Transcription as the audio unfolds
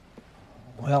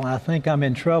Well, I think I'm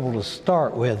in trouble to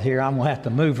start with here. I'm going to have to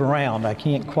move around. I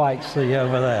can't quite see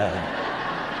over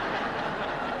that.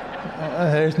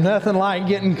 There's nothing like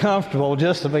getting comfortable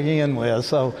just to begin with,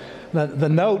 so the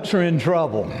notes are in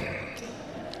trouble.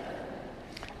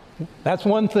 That's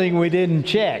one thing we didn't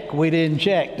check. We didn't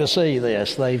check to see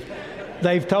this.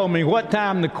 They've told me what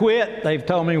time to quit. They've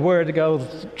told me where to go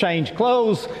change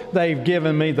clothes. They've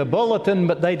given me the bulletin,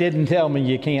 but they didn't tell me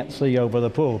you can't see over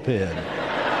the pulpit.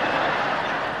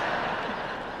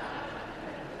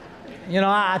 You know,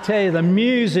 I tell you, the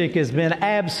music has been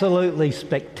absolutely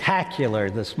spectacular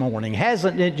this morning.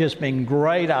 Hasn't it just been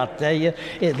great? I'll tell you,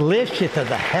 it lifts you to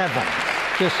the heaven,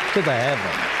 just to the heaven.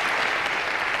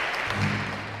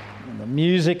 The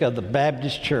music of the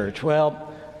Baptist Church.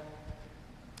 Well,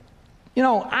 you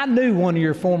know, I knew one of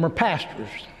your former pastors.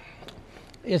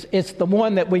 It's the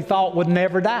one that we thought would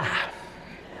never die.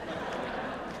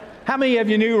 How many of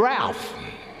you knew Ralph?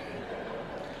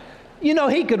 You know,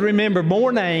 he could remember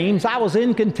more names. I was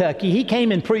in Kentucky. He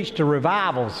came and preached a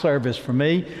revival service for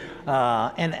me.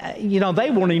 You know, they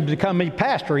wanted him to come be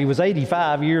pastor. He was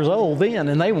 85 years old then,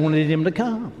 and they wanted him to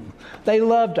come. They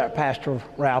loved our pastor,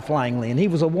 Ralph Langley, and he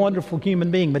was a wonderful human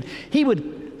being. But he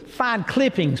would find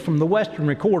clippings from the Western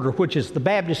Recorder, which is the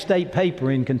Baptist state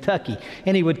paper in Kentucky,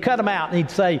 and he would cut them out, and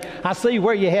he'd say, I see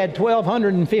where you had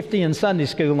 1,250 in Sunday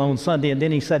school on Sunday, and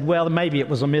then he said, well, maybe it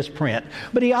was a misprint.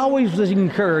 But he always was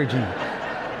encouraging,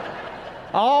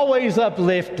 always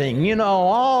uplifting, you know,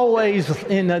 always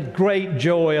in the great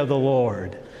joy of the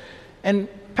Lord. And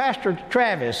Pastor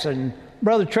Travis and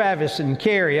Brother Travis and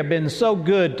Carrie have been so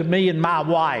good to me and my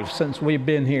wife since we've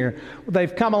been here.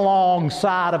 They've come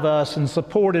alongside of us and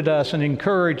supported us and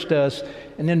encouraged us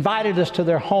and invited us to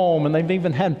their home, and they've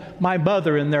even had my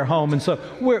mother in their home. And so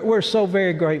we're so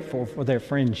very grateful for their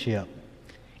friendship.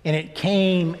 And it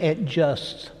came at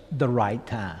just the right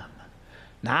time.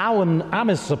 Now,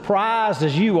 I'm as surprised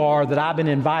as you are that I've been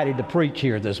invited to preach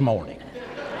here this morning.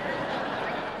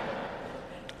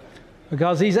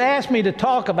 Because he's asked me to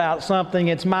talk about something.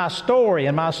 It's my story,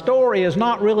 and my story is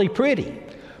not really pretty.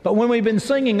 But when we've been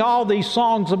singing all these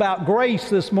songs about grace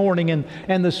this morning,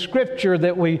 and the scripture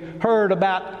that we heard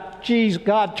about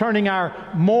God turning our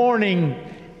mourning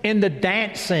into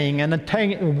dancing,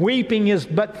 and weeping is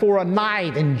but for a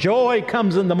night, and joy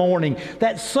comes in the morning,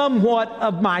 that's somewhat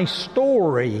of my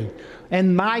story.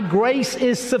 And my grace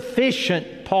is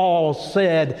sufficient, Paul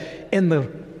said in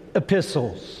the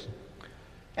epistles.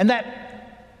 And that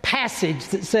passage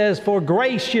that says, for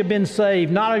grace you've been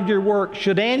saved, not of your works,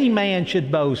 should any man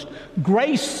should boast.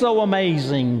 Grace so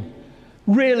amazing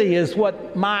really is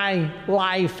what my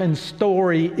life and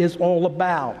story is all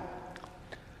about.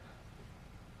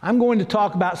 I'm going to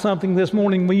talk about something this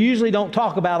morning we usually don't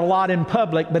talk about a lot in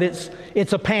public, but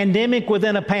it's a pandemic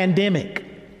within a pandemic.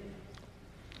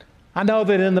 I know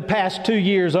that in the past 2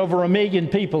 years, over 1 million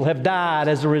people have died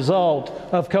as a result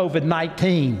of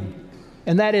COVID-19.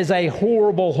 And that is a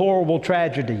horrible, horrible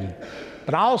tragedy.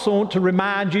 But I also want to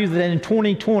remind you that in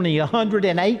 2020,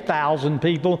 108,000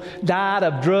 people died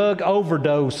of drug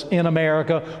overdose in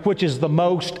America, which is the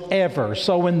most ever.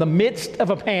 So in the midst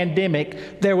of a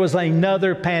pandemic, there was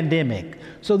another pandemic.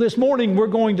 So this morning, we're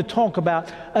going to talk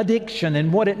about addiction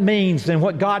and what it means and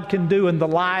what God can do in the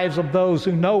lives of those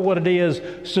who know what it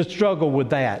is to struggle with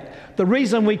that. The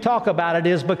reason we talk about it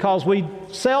is because we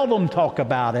seldom talk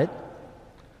about it,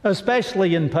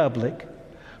 especially in public.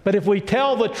 But if we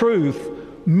tell the truth,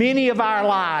 many of our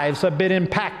lives have been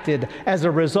impacted as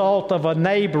a result of a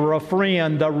neighbor, a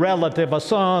friend, a relative, a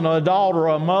son, a daughter,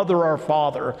 a mother, or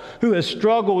father who has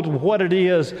struggled with what it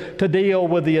is to deal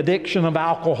with the addiction of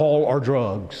alcohol or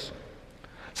drugs.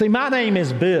 See, my name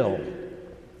is Bill,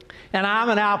 and I'm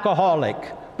an alcoholic,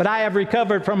 but I have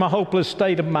recovered from a hopeless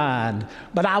state of mind.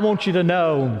 But I want you to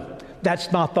know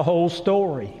that's not the whole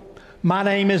story. My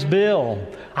name is Bill.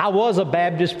 I was a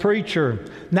Baptist preacher.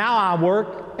 Now I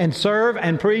work and serve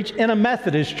and preach in a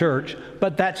Methodist church,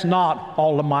 but that's not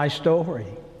all of my story.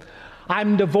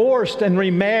 I'm divorced and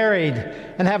remarried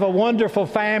and have a wonderful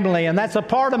family, and that's a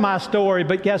part of my story,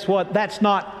 but guess what? That's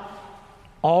not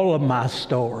all of my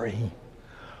story.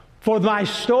 For my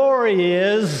story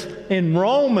is, in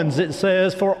Romans it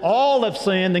says, for all have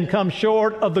sinned and come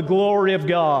short of the glory of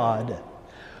God.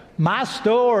 My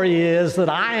story is that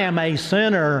I am a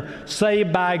sinner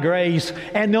saved by grace,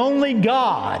 and only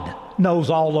God knows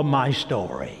all of my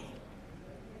story.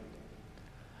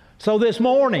 So this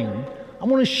morning, I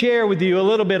want to share with you a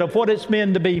little bit of what it's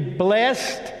been to be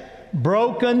blessed,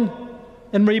 broken,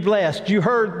 and re-blessed. You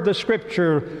heard the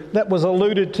scripture that was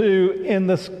alluded to in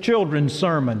the children's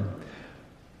sermon.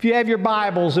 If you have your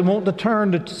Bibles and want to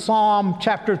turn to Psalm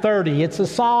chapter 30, it's a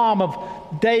psalm of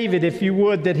David, if you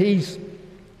would, that he's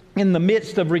in the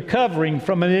midst of recovering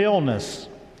from an illness.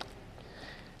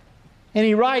 And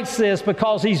he writes this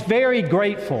because he's very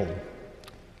grateful.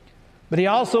 But he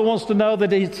also wants to know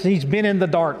that he's been in the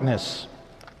darkness.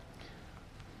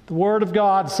 The Word of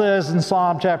God says in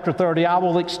Psalm chapter 30, I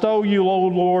will extol you, O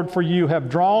Lord, for you have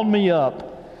drawn me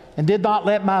up and did not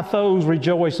let my foes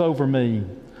rejoice over me.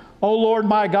 O Lord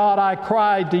my God, I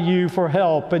cried to you for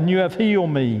help, and you have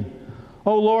healed me.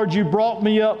 O Lord, you brought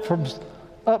me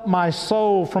up my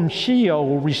soul from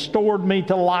Sheol, restored me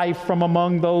to life from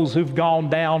among those who've gone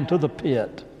down to the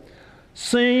pit.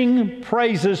 Sing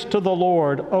praises to the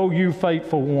Lord, O you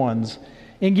faithful ones,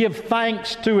 and give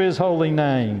thanks to his holy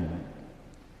name.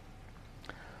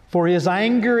 For his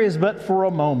anger is but for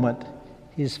a moment,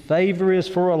 his favor is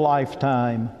for a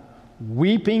lifetime.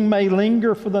 Weeping may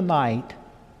linger for the night,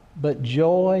 but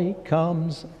joy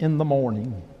comes in the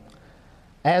morning.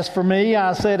 As for me,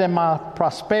 I said, in my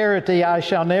prosperity I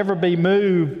shall never be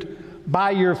moved.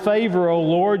 By your favor, O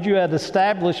Lord, you had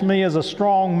established me as a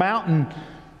strong mountain.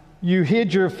 You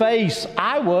hid your face.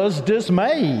 I was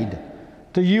dismayed.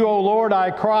 To you, O Lord,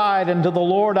 I cried, and to the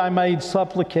Lord I made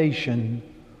supplication.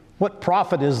 What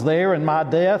profit is there in my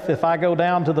death? If I go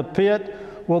down to the pit,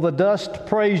 will the dust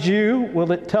praise you?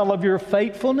 Will it tell of your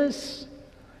faithfulness?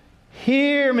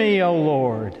 Hear me, O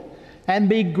Lord, and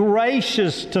be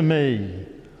gracious to me.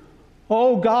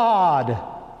 O God,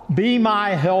 be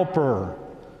my helper.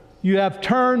 You have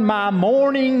turned my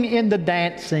mourning into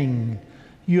dancing.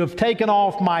 You have taken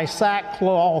off my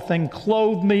sackcloth and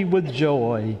clothed me with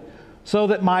joy, so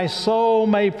that my soul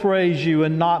may praise you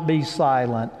and not be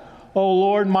silent. O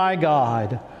Lord my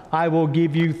God, I will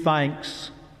give you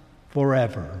thanks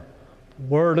forever.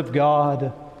 Word of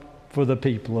God for the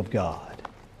people of God.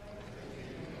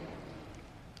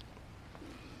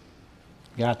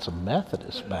 Got some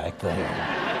Methodists back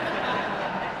there.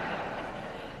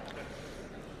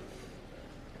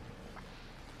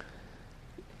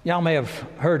 Y'all may have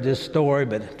heard this story,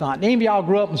 but not. Any of y'all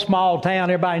grew up in a small town,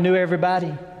 everybody knew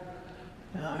everybody?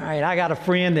 All right, I got a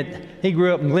friend that he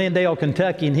grew up in Glendale,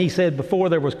 Kentucky, and he said before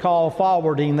there was call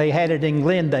forwarding, they had it in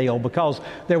Glendale because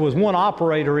there was one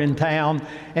operator in town,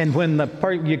 and when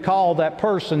you called that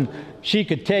person, she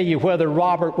could tell you whether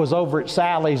Robert was over at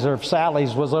Sally's or if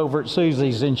Sally's was over at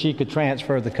Susie's, and she could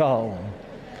transfer the call.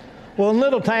 Well, in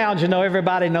little towns,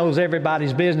 everybody knows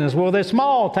everybody's business. Well, this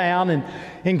small town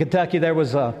in Kentucky, there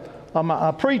was a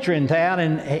preacher in town,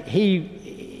 and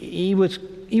he was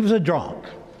a drunk.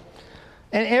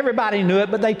 And everybody knew it,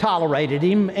 but they tolerated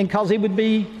him, and because he would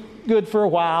be good for a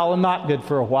while and not good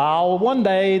for a while. One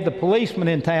day, the policeman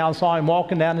in town saw him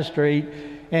walking down the street,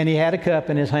 and he had a cup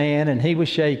in his hand, and he was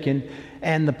shaking.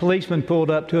 And the policeman pulled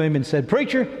up to him and said,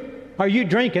 "Preacher, are you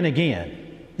drinking again?"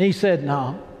 And he said,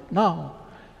 No.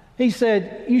 He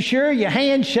said, "You sure? Your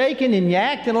hand's shaking and you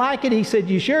acting like it?" He said,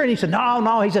 "You sure?" And he said,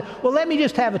 No. He said, "Well, let me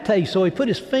just have a taste." So he put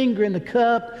his finger in the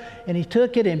cup, and he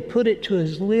took it and put it to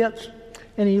his lips.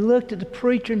 And he looked at the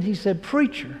preacher and he said,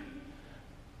 "Preacher,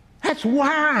 that's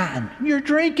wine. You're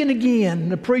drinking again."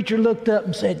 And the preacher looked up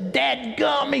and said,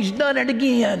 "Dadgum, he's done it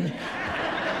again."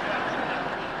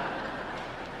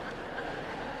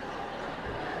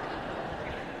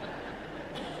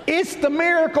 It's the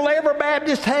miracle every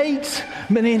Baptist hates.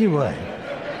 But anyway.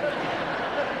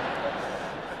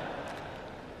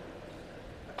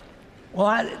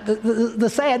 Well, the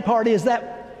sad part is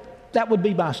that would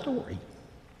be my story.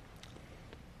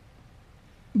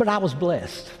 But I was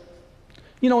blessed.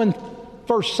 In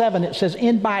verse 7 it says,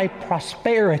 "In my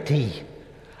prosperity,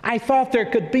 I thought there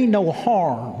could be no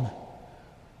harm."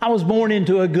 I was born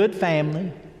into a good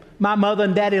family. My mother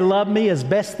and daddy loved me as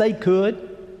best they could.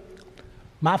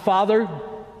 My father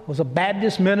was a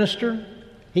Baptist minister.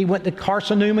 He went to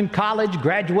Carson Newman College,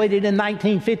 graduated in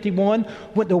 1951,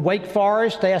 went to Wake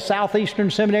Forest, Southeastern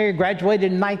Seminary,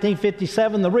 graduated in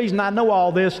 1957. The reason I know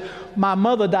all this, my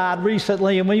mother died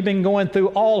recently, and we've been going through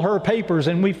all her papers,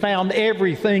 and we found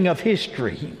everything of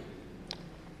history.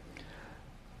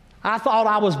 I thought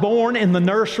I was born in the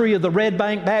nursery of the Red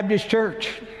Bank Baptist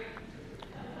Church.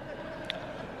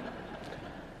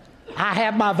 I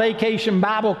have my Vacation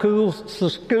Bible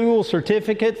School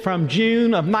certificate from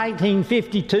June of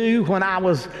 1952 when I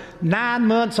was 9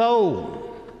 months old.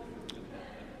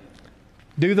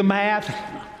 Do the math,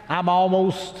 I'm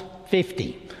almost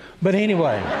 50. But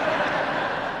anyway.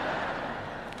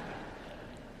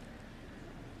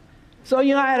 So, I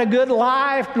had a good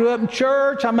life, grew up in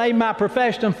church. I made my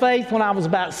profession of faith when I was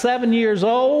about 7 years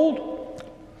old.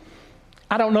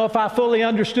 I don't know if I fully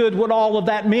understood what all of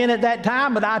that meant at that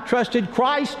time, but I trusted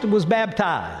Christ and was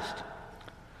baptized.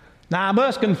 Now, I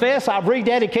must confess, I've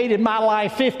rededicated my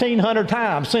life 1,500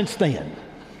 times since then.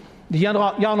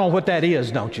 Y'all know what that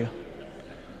is, don't you?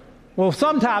 Well,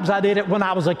 sometimes I did it when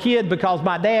I was a kid because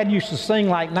my dad used to sing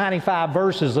like 95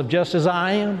 verses of Just As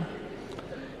I Am.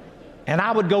 And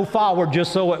I would go forward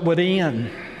just so it would end.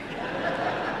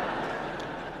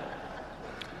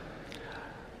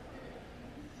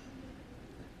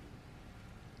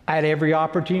 I had every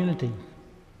opportunity.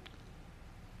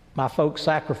 My folks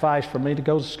sacrificed for me to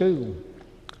go to school.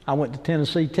 I went to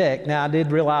Tennessee Tech. Now, I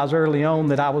did realize early on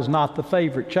that I was not the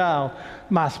favorite child.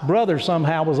 My brother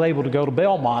somehow was able to go to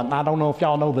Belmont, and I don't know if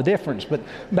y'all know the difference, but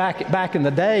back in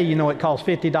the day, you know, it cost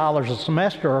 $50 a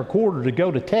semester or a quarter to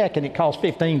go to Tech, and it cost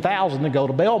 $15,000 to go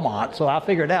to Belmont. So I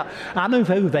figured out, I knew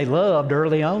who they loved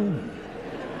early on.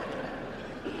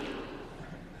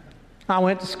 I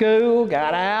went to school,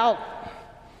 got out,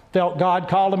 felt God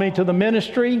calling me to the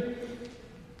ministry.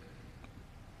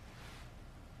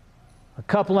 A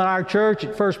couple in our church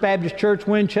at First Baptist Church,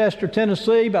 Winchester,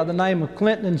 Tennessee, by the name of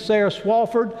Clinton and Sarah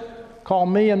Swafford, called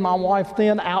me and my wife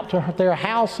then out to their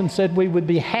house and said we would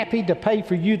be happy to pay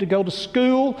for you to go to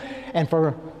school and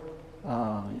for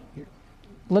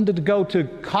Linda to go to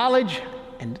college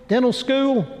and dental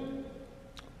school.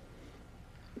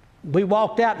 We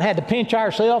walked out and had to pinch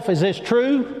ourselves. Is this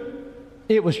true?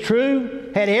 It was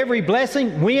true. Had every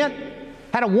blessing. Went.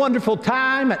 Had a wonderful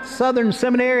time at Southern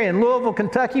Seminary in Louisville,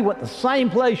 Kentucky. Went the same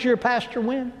place your pastor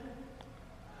went.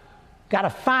 Got a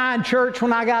fine church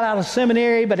when I got out of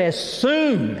seminary, but as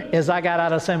soon as I got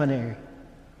out of seminary,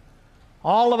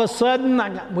 all of a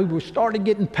sudden we started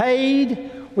getting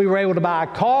paid. We were able to buy a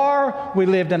car. We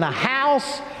lived in a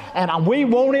house, and we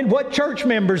wanted what church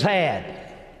members had.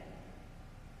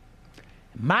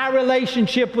 My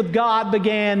relationship with God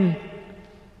began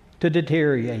to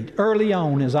deteriorate early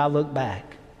on as I look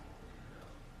back.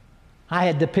 I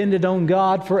had depended on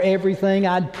God for everything.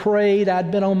 I'd prayed.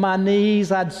 I'd been on my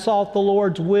knees. I'd sought the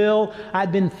Lord's will.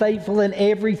 I'd been faithful in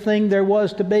everything there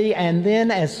was to be. And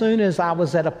then as soon as I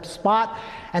was at a spot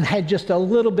and had just a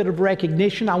little bit of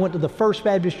recognition, I went to the First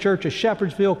Baptist Church of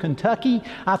Shepherdsville, Kentucky.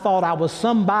 I thought I was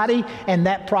somebody, and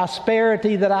that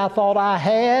prosperity that I thought I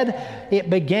had,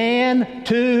 it began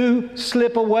to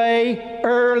slip away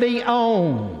early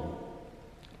on.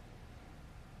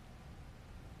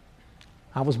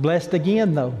 I was blessed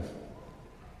again, though.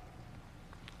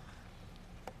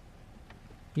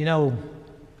 You know,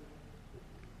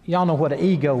 y'all know what an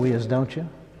ego is, don't you?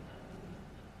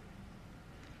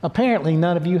 Apparently,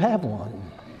 none of you have one.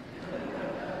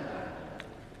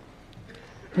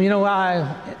 You know,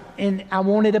 I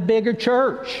wanted a bigger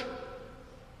church.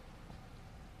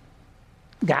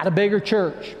 Got a bigger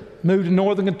church. Moved to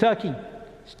Northern Kentucky.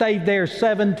 Stayed there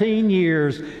 17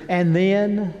 years. And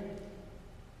then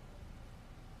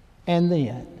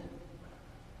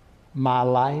my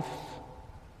life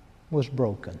was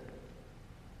broken.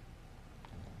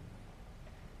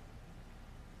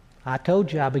 I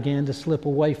told you I began to slip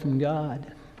away from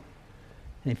God.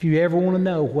 And if you ever want to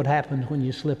know what happens when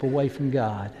you slip away from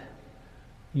God,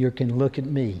 you can look at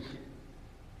me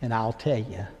and I'll tell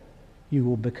you, you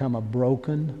will become a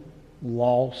broken,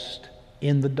 lost,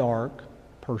 in the dark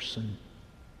person.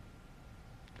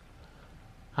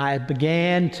 I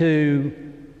began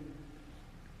to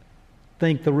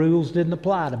think the rules didn't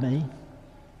apply to me.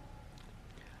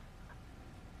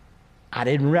 I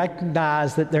didn't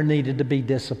recognize that there needed to be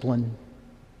discipline.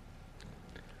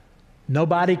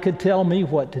 Nobody could tell me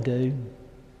what to do.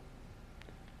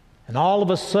 And all of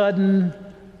a sudden,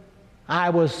 I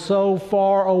was so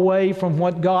far away from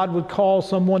what God would call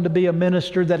someone to be a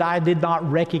minister that I did not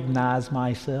recognize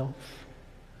myself.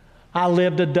 I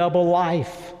lived a double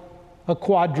life, a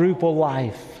quadruple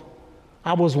life.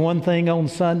 I was one thing on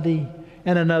Sunday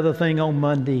and another thing on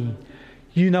Monday.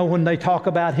 You know, when they talk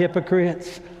about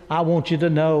hypocrites, I want you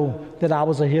to know that I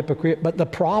was a hypocrite. But the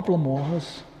problem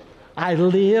was, I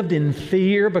lived in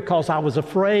fear because I was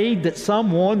afraid that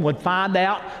someone would find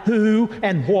out who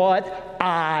and what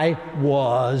I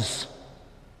was.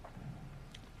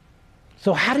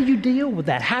 So how do you deal with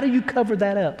that? How do you cover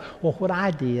that up? Well, what I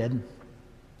did,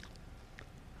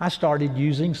 I started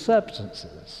using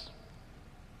substances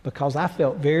because I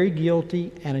felt very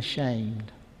guilty and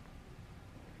ashamed.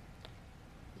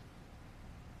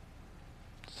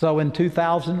 So in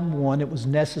 2001, it was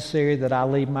necessary that I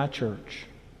leave my church.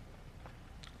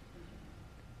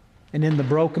 And in the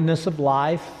brokenness of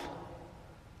life,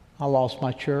 I lost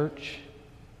my church.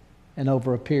 And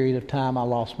over a period of time, I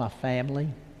lost my family.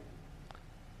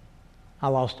 I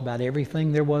lost about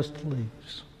everything there was to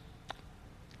lose.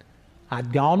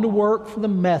 I'd gone to work for the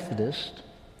Methodist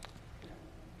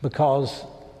because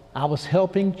I was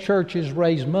helping churches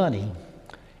raise money,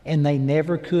 and they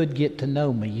never could get to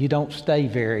know me. You don't stay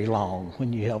very long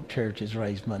when you help churches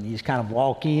raise money. You just kind of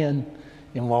walk in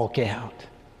and walk out.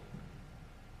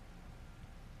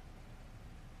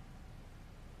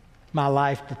 My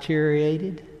life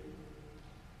deteriorated.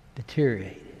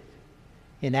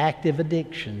 In active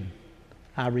addiction,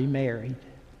 I remarried.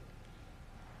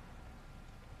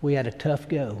 We had a tough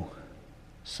go.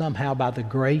 Somehow, by the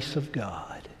grace of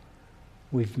God,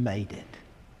 we've made it.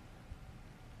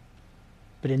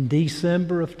 But in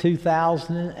December of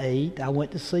 2008, I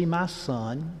went to see my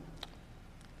son,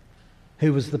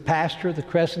 who was the pastor of the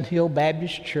Crescent Hill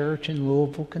Baptist Church in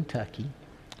Louisville, Kentucky.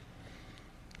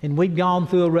 And we'd gone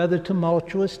through a rather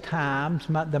tumultuous times.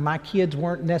 My kids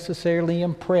weren't necessarily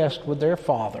impressed with their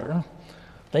father.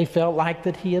 They felt like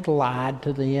that he had lied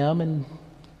to them and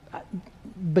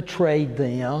betrayed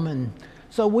them. And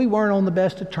so we weren't on the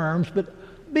best of terms. But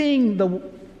being the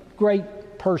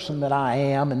great person that I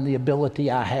am and the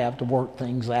ability I have to work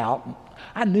things out,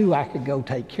 I knew I could go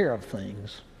take care of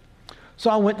things. So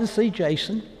I went to see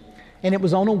Jason. And it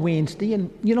was on a Wednesday, and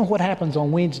you know what happens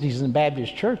on Wednesdays in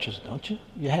Baptist churches, don't you?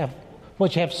 You have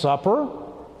supper,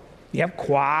 you have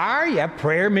choir, you have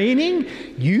prayer meeting,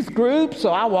 youth group.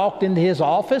 So I walked into his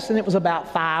office, and it was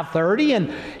about 5:30,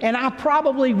 and I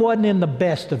probably wasn't in the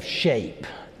best of shape.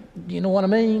 You know what I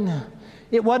mean?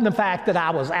 It wasn't the fact that I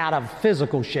was out of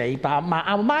physical shape. I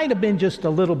might have been just a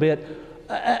little bit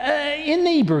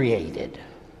inebriated.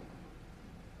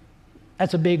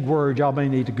 That's a big word. Y'all may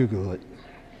need to Google it.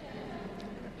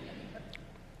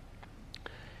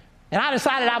 And I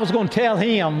decided I was going to tell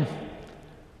him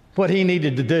what he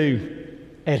needed to do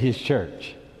at his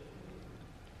church.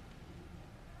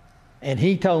 And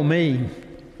he told me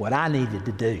what I needed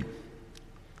to do.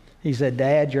 He said,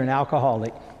 "Dad, you're an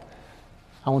alcoholic.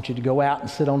 I want you to go out and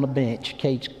sit on the bench.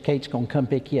 Kate's going to come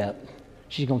pick you up.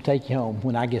 She's going to take you home.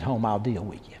 When I get home, I'll deal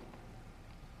with you."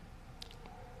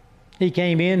 He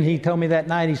came in, he told me that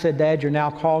night, he said, "Dad, you're an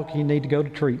alcoholic. You need to go to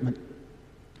treatment."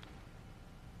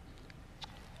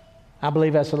 I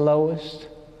believe that's the lowest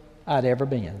I'd ever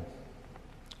been.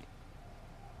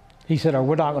 He said,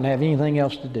 "We're not going to have anything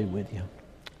else to do with you."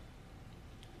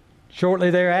 Shortly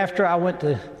thereafter, I went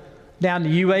down to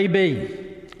UAB.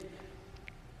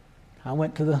 I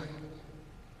went to the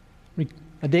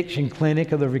addiction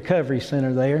clinic of the recovery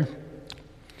center there.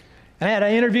 And I had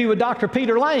an interview with Dr.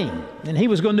 Peter Lane, and he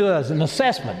was going to do an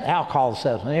assessment, alcohol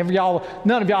assessment.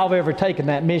 None of y'all have ever taken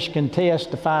that Michigan test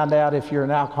to find out if you're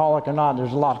an alcoholic or not.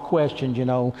 There's a lot of questions, you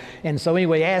know. And so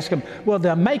anyway, ask him, well,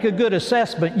 to make a good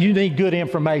assessment, you need good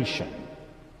information.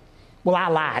 Well, I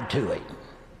lied to him.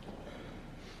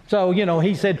 So, you know,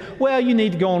 he said, well, you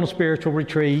need to go on a spiritual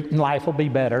retreat and life will be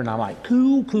better. And I'm like,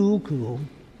 cool.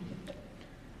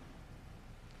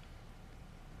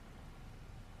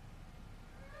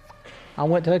 I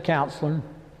went to a counselor.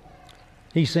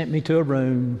 He sent me to a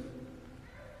room.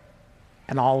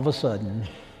 And all of a sudden,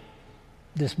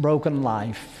 this broken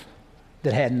life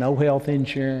that had no health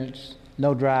insurance,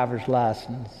 no driver's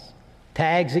license,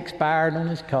 tags expired on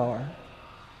his car,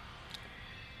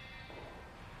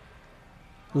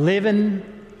 living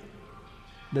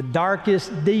the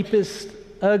darkest, deepest,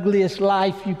 ugliest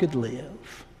life you could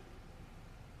live,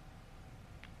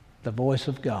 the voice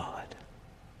of God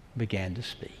began to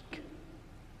speak.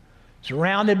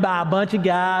 Surrounded by a bunch of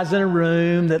guys in a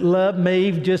room that loved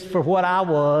me just for what I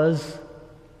was,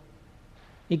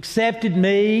 accepted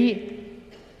me,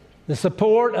 the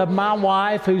support of my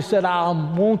wife who said, "I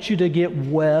want you to get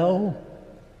well."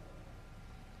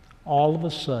 All of a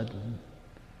sudden,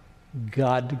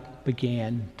 God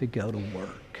began to go to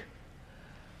work.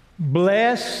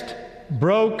 Blessed,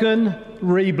 broken,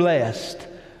 re-blessed.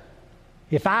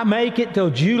 If I make it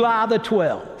till July the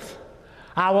 12th,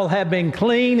 I will have been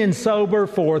clean and sober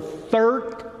for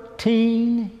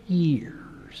 13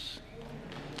 years.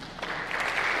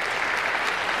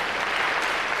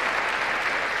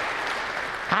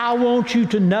 I want you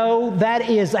to know that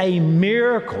is a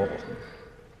miracle.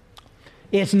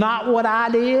 It's not what I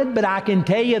did, but I can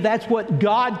tell you that's what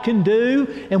God can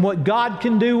do and what God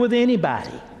can do with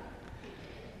anybody.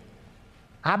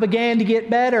 I began to get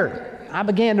better. I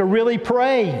began to really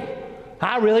pray.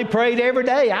 I really prayed every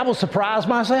day. I was surprised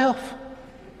myself.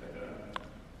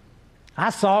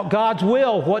 I sought God's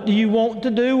will. What do you want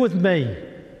to do with me?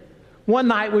 One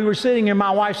night we were sitting and my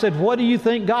wife said, "What do you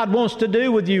think God wants to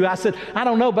do with you?" I said, "I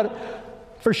don't know, but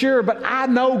for sure, but I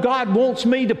know God wants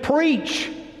me to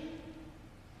preach."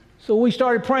 So we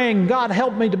started praying, God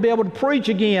help me to be able to preach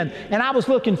again. And I was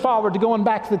looking forward to going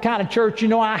back to the kind of church,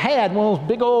 I had, one of those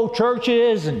big old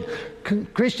churches and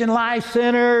Christian Life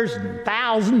Centers and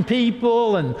 1,000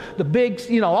 people and the big,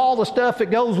 all the stuff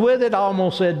that goes with it. I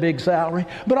almost said big salary,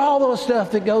 but all the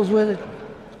stuff that goes with it.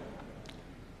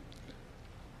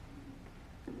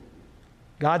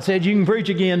 God said, you can preach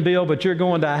again, Bill, but you're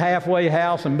going to a halfway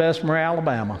house in Bessemer,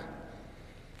 Alabama.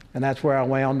 And that's where I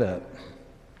wound up.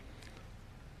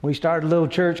 We started a little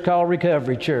church called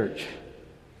Recovery Church.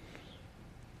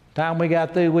 Time we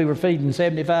got through, we were feeding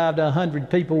 75 to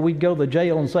 100 people. We'd go to the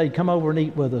jail and say, come over and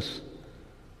eat with us.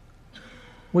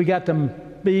 We got to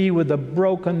be with the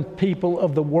broken people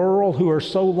of the world who are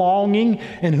so longing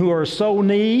and who are so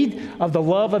need of the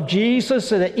love of Jesus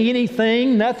that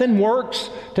nothing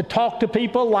works to talk to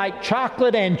people like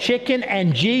chocolate and chicken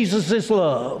and Jesus'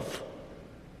 love.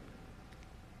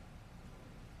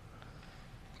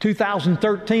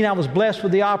 2013, I was blessed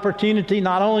with the opportunity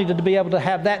not only to be able to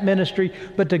have that ministry,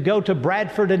 but to go to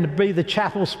Bradford and to be the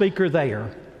chapel speaker there.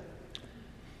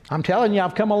 I'm telling you,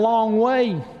 I've come a long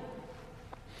way.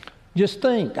 Just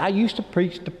think, I used to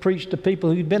preach to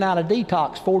people who'd been out of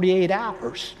detox 48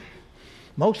 hours.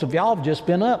 Most of y'all have just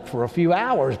been up for a few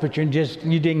hours, but you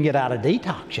didn't get out of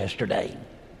detox yesterday.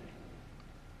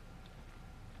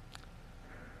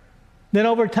 Then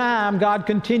over time, God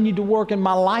continued to work in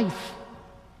my life.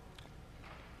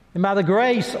 And by the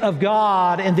grace of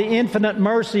God and the infinite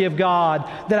mercy of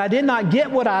God, that I did not get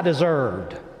what I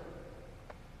deserved.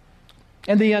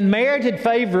 And the unmerited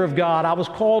favor of God, I was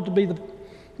called to be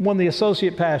one of the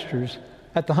associate pastors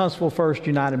at the Huntsville First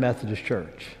United Methodist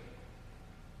Church.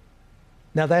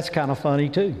 Now that's kind of funny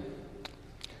too.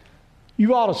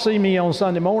 You ought to see me on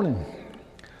Sunday morning.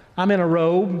 I'm in a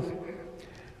robe.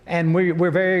 And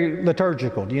we're very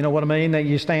liturgical. Do you know what I mean? That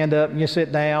you stand up and you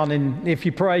sit down, and if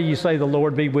you pray, you say, the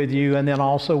Lord be with you, and then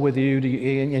also with you.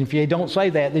 And if you don't say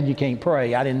that, then you can't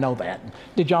pray. I didn't know that.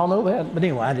 Did y'all know that? But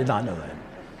anyway, I did not know that.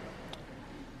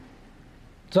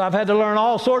 So I've had to learn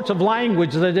all sorts of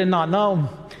language that I did not know.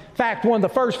 In fact, one of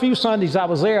the first few Sundays I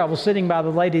was there, I was sitting by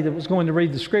the lady that was going to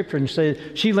read the scripture, and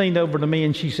she leaned over to me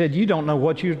and she said, you don't know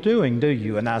what you're doing, do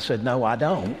you? And I said, no, I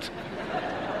don't.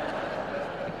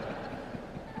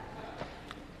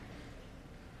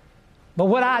 But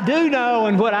what I do know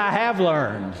and what I have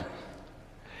learned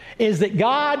is that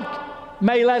God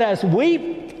may let us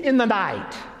weep in the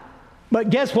night, but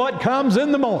guess what comes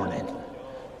in the morning?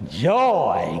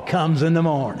 Joy comes in the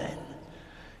morning.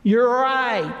 You're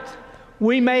right.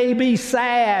 We may be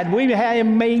sad. We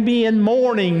may be in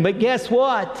mourning, but guess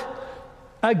what?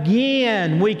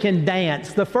 Again, we can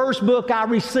dance. The first book I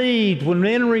received when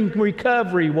entering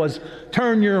recovery was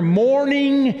Turn Your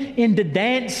Mourning into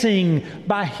Dancing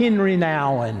by Henry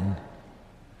Nouwen.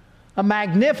 A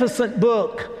magnificent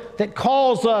book that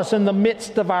calls us in the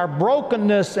midst of our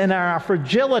brokenness and our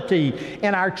fragility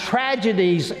and our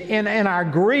tragedies and our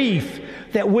grief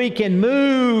that we can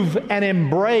move and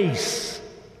embrace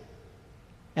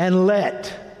and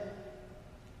let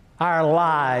our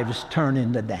lives turn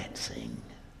into dancing.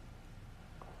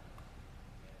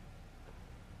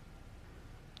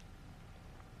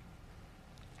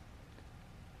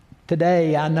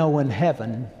 Today, I know in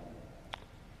heaven,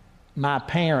 my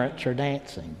parents are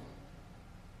dancing.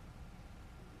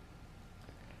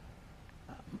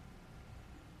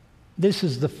 This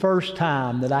is the first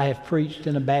time that I have preached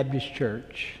in a Baptist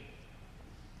church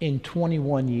in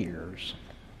 21 years.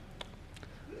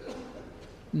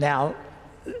 Now,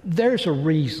 there's a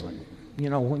reason.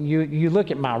 When you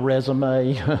look at my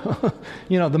resume,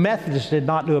 the Methodists did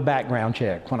not do a background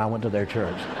check when I went to their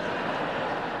church.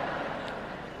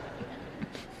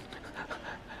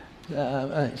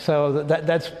 So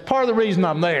that's part of the reason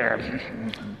I'm there.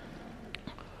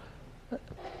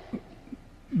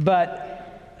 But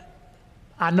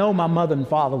I know my mother and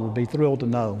father would be thrilled to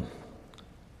know.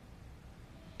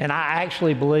 And I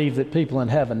actually believe that people in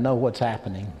heaven know what's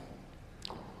happening.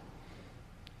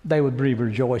 They would be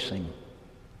rejoicing.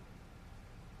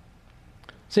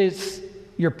 See,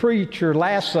 your preacher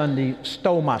last Sunday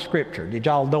stole my scripture. Did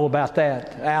y'all know about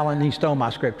that? Alan, he stole my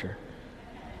scripture.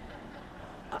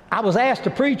 I was asked to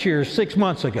preach here 6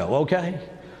 months ago, okay?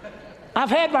 I've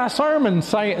had my sermon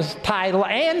title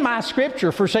and my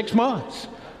scripture for 6 months.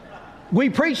 We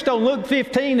preached on Luke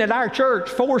 15 at our church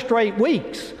 4 straight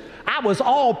weeks. I was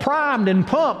all primed and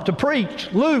pumped to preach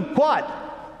Luke, what?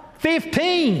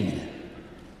 15.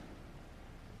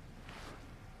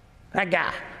 That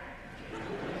guy.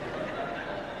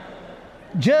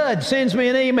 Judge sends me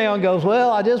an email and goes,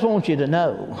 well, I just want you to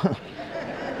know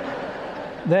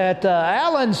that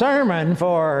Alan's sermon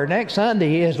for next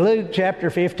Sunday is Luke chapter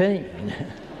 15.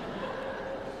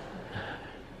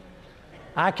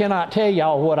 I cannot tell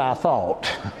y'all what I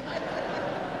thought.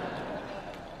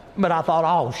 But I thought,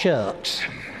 oh, shucks.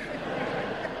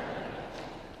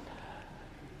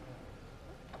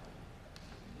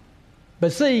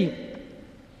 But see,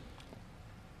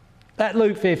 that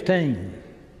Luke 15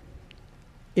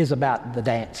 is about the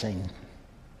dancing.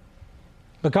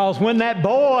 Because when that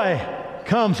boy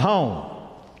comes home,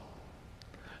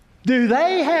 do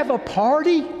they have a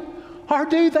party or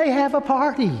do they have a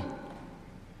party?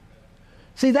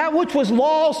 See, that which was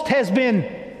lost has been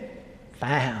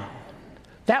found.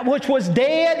 That which was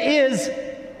dead is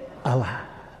alive.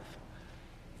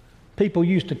 People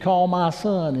used to call my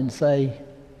son and say,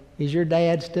 "Is your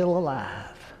dad still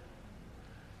alive?"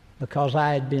 Because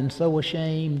I had been so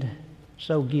ashamed,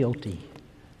 so guilty,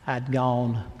 I'd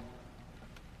gone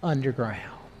underground.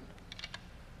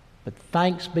 But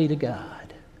thanks be to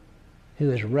God who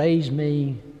has raised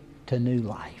me to new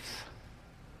life.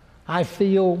 I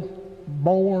feel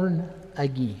born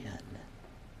again.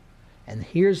 And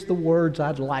here's the words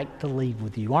I'd like to leave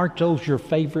with you. Aren't those your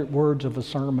favorite words of a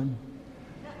sermon?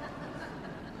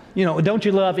 You know, don't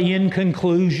you love in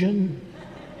conclusion?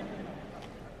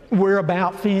 We're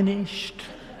about finished.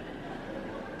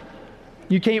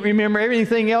 You can't remember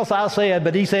everything else I said,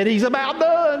 but he said he's about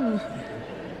done.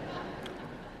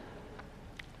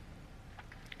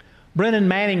 Brennan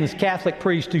Manning is a Catholic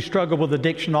priest who struggled with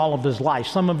addiction all of his life.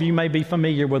 Some of you may be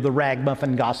familiar with the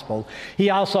Ragamuffin Gospel. He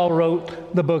also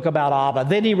wrote the book about Abba.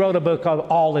 Then he wrote a book called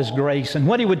All is Grace. And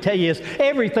what he would tell you is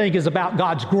everything is about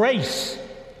God's grace.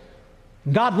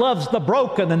 God loves the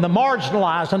broken and the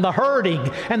marginalized and the hurting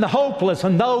and the hopeless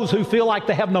and those who feel like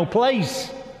they have no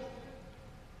place.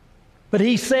 But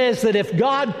he says that if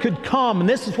God could come, and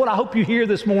this is what I hope you hear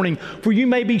this morning, for you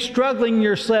may be struggling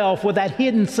yourself with that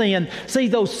hidden sin. See,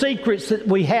 those secrets that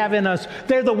we have in us,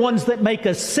 they're the ones that make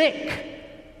us sick.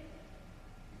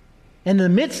 In the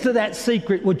midst of that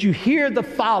secret, would you hear the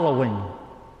following?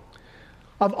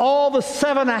 Of all the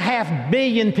 7.5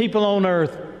 billion people on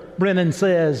earth, Brennan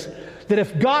says, that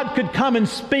if God could come and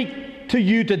speak to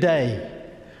you today,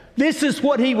 this is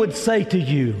what he would say to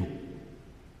you.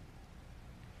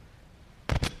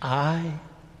 I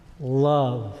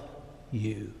love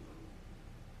you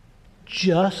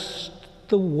just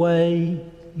the way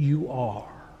you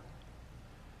are,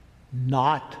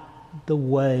 not the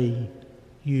way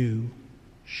you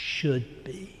should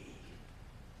be.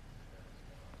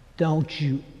 Don't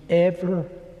you ever,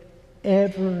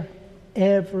 ever,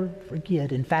 ever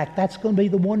forget. In fact, that's going to be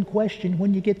the one question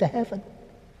when you get to heaven.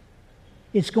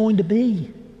 It's going to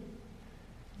be,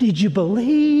 did you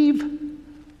believe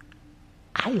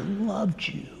I loved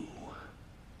you?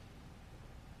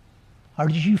 Or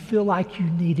did you feel like you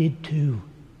needed to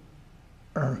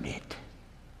earn it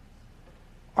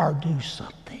or do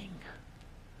something?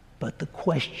 But the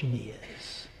question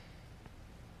is,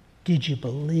 did you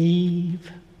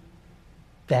believe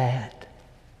that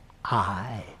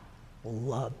I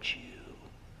loved you?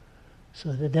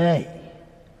 So today,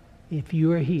 if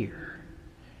you are here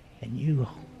and you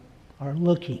are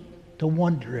looking to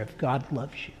wonder if God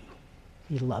loves you,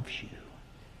 he loves you,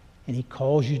 and he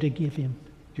calls you to give him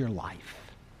your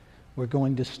life. We're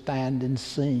going to stand and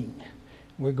sing.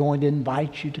 We're going to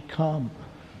invite you to come,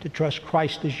 to trust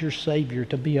Christ as your Savior,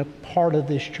 to be a part of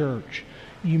this church.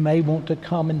 You may want to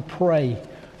come and pray.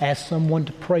 Ask someone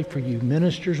to pray for you.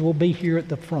 Ministers will be here at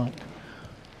the front.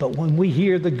 But when we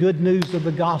hear the good news of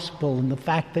the gospel and the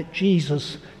fact that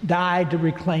Jesus died to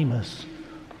reclaim us,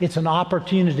 it's an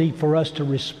opportunity for us to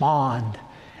respond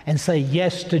and say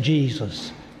yes to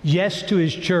Jesus, yes to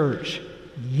his church,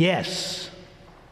 yes